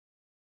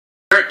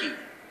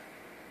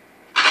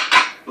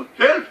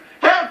Help!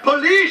 Help!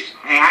 Police!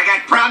 Hey, I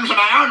got problems of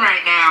my own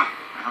right now.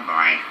 Oh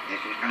boy,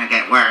 this is gonna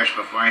get worse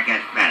before it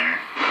gets better.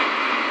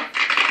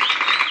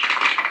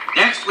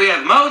 Next, we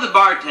have Mo the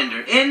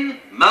bartender in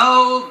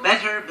Mo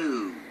Better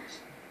Booze.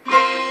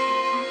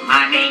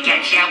 Money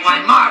gets you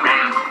one more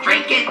round.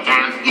 Drink it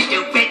down, you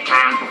stupid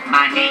clown.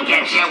 Money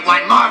gets you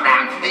one more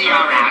round. You're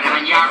out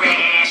on your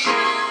ass.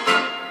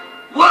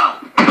 Whoa!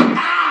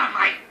 Ah,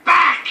 my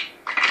back!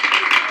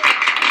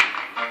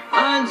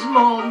 Hans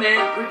Mole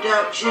Man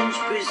Productions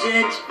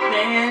presents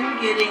Man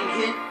Getting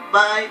Hit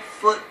by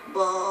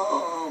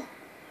Football.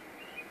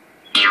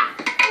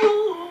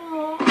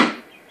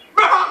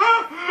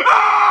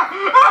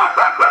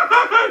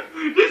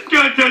 This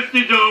contest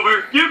is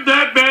over. Give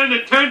that man the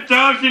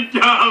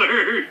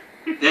 $10,000.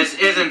 This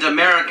isn't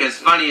America's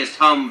Funniest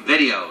Home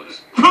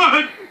Videos.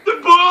 But the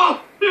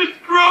ball is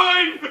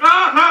growing.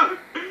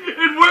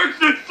 It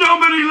works at so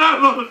many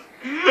levels.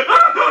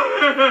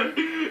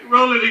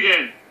 Roll it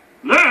again.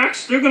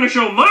 Next, they're going to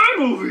show my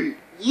movie.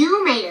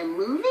 You made a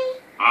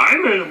movie? I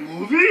made a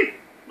movie?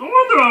 No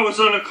wonder I was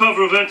on the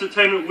cover of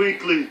Entertainment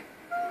Weekly.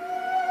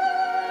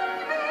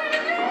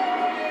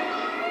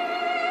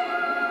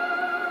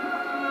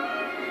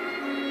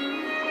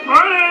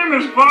 My name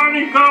is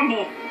Barney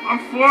Gumble. I'm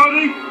 40,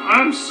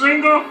 I'm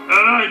single, and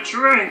I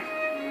drink.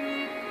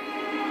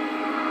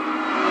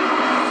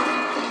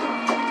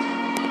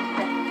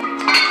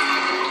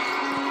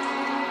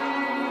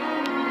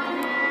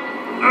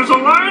 There's a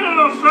line in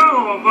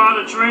Othello about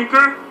a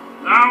drinker.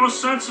 Now a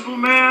sensible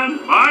man,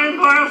 by and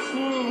by a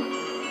fool,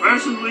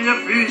 presently a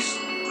beast.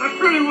 That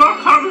pretty well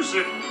covers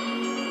it.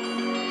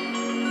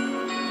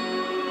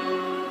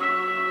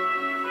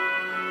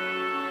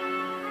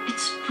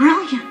 It's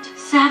brilliant.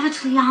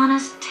 Savagely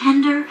honest,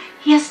 tender.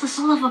 He has the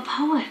soul of a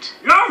poet.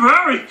 You're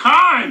very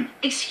kind.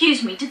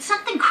 Excuse me, did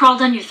something crawl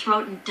down your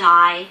throat and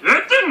die?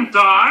 It didn't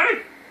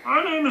die.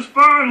 My name is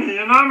Barney,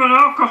 and I'm an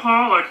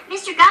alcoholic.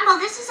 Mr. Gumble,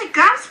 this is a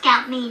Girl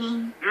Scout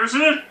meeting. Is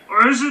it?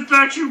 Or is it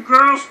that you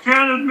girls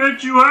can't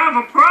admit you have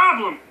a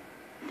problem?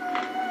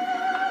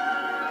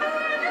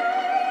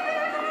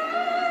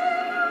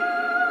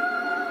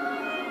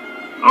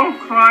 Don't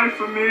cry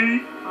for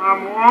me.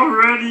 I'm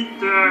already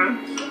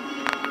dead.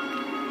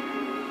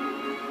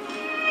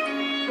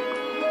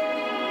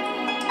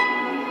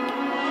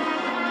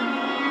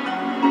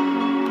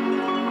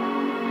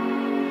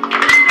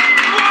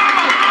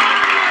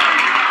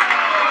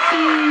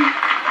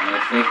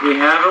 I think we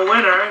have a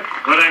winner.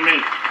 But I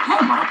mean,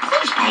 Homer,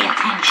 please pay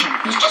attention.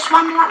 There's just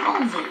one more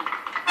movie.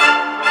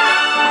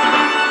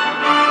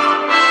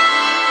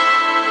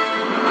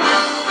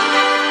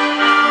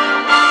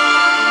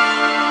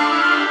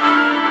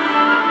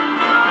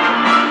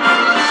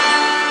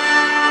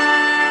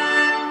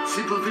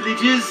 Simple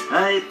villagers,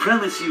 I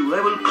promise you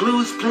I will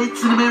close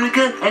plates in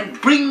America and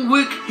bring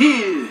work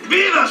here.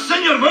 Viva,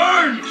 Senor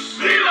Burns!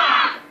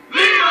 Viva!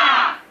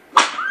 Viva!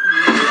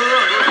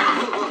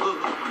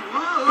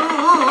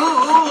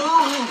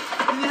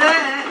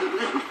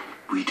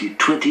 We did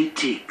 20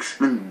 takes,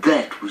 and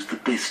that was the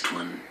best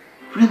one.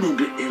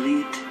 Remember,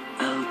 Elliot,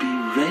 I'll be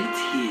right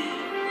here.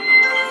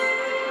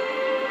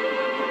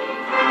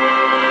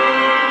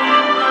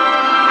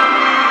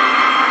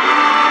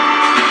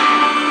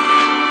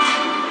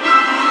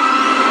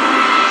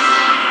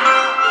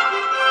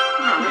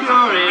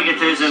 Your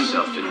egotism.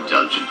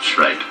 Self-indulgent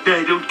tripe.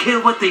 I don't care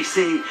what they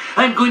say.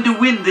 I'm going to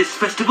win this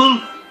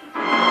festival.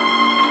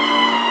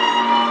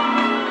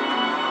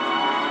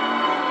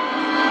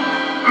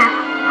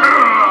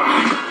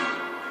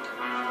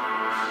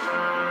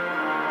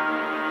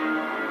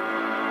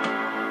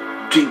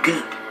 Drink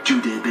up,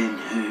 Judah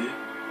Ben-Hur.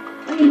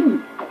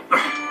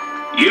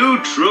 You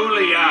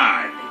truly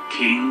are the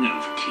King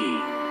of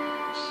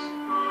Kings.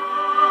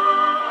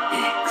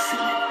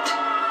 Excellent.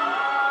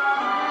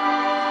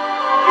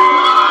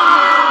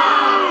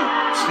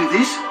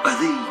 Smithers, are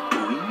they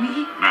booing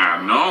me?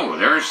 No,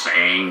 they're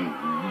saying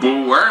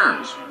Boo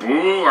Earns.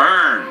 Boo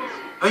Earns.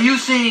 Are you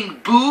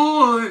saying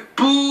boo or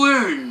boo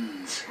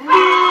earns?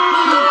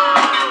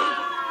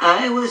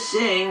 I was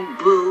saying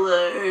Boo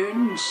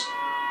Earns.